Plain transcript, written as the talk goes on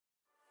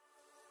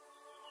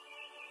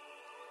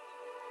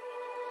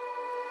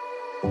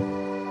Yo,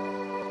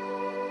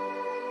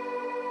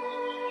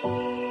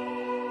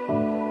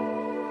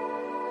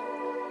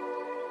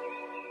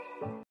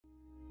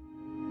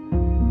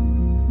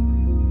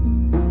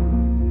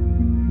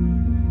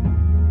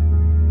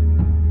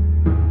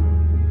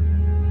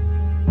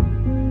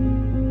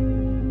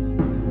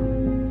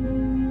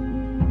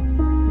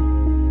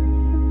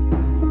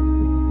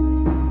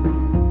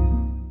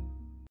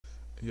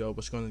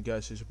 what's going on,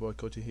 guys? It's your boy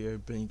Coachy here,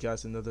 bringing you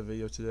guys another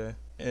video today.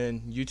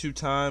 And YouTube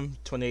time,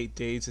 28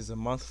 days is a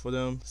month for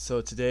them.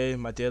 So today,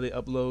 my daily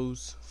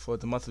uploads for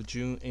the month of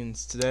June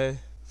ends today.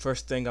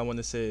 First thing I want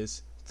to say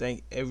is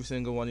thank every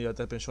single one of y'all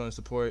that been showing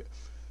support,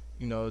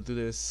 through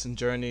this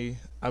journey.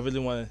 I really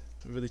want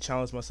to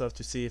challenge myself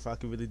to see if I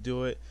could really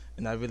do it,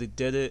 and I really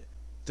did it.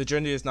 The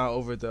journey is not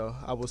over though.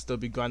 I will still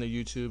be grinding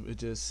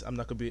YouTube. I'm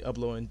not gonna be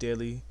uploading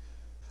daily.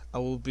 I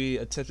will be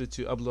attempting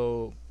to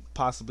upload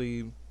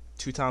possibly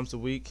 2 times a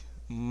week,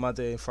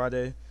 Monday and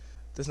Friday.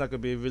 This is not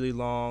going to be a really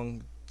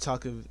long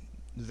talking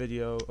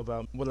video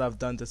about what I've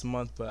done this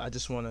month, but I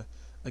just want to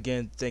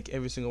again thank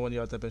every single one of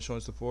y'all that have been showing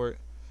support.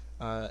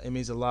 It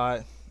means a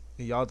lot.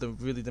 Y'all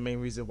really the main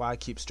reason why I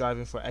keep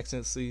striving for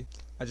excellency.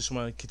 I just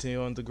want to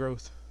continue on the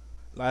growth.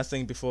 Last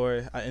thing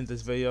before I end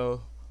this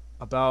video,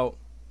 about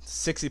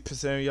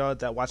 60% of y'all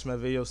that watch my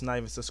videos not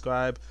even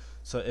subscribe.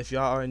 So if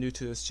y'all are new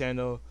to this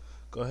channel,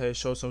 go ahead,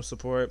 show some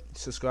support,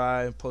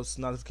 subscribe, post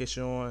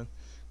notification on,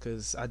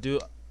 because I do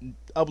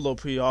upload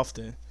pretty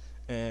often,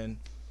 and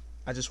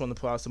I just want to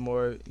put out some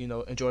more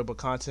enjoyable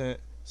content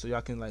so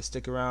y'all can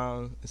stick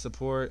around and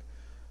support.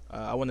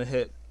 I want to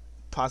hit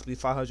possibly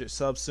 500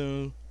 subs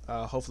soon.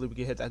 Hopefully we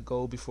can hit that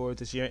goal before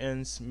this year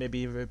ends, maybe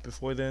even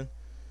before then.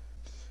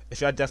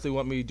 If y'all definitely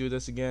want me to do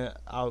this again,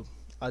 I'll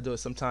do it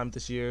sometime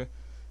this year,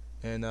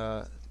 and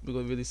we're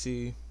gonna really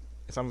see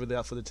if I'm really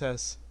out for the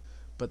test.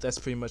 But that's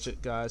pretty much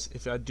it, guys.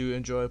 If y'all do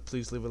enjoy,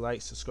 please leave a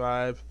like,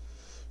 subscribe,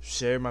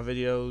 share my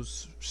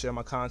videos, share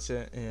my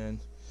content, and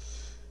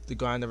the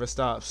grind never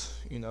stops.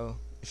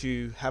 If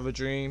you have a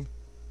dream,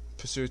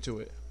 pursue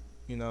to it.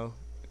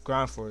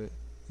 Grind for it,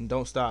 and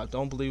don't stop.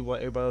 Don't believe what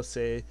everybody else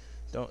say.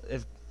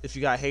 If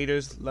you got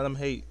haters, let them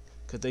hate,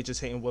 because they just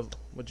hating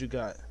what you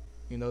got.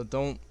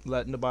 Don't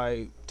let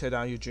nobody tear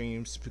down your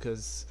dreams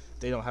because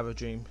they don't have a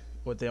dream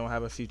or they don't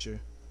have a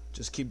future.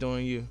 Just keep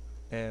doing you,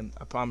 and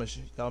I promise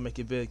you, y'all make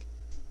it big.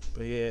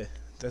 But yeah,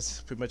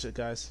 that's pretty much it,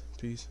 guys.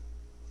 Peace.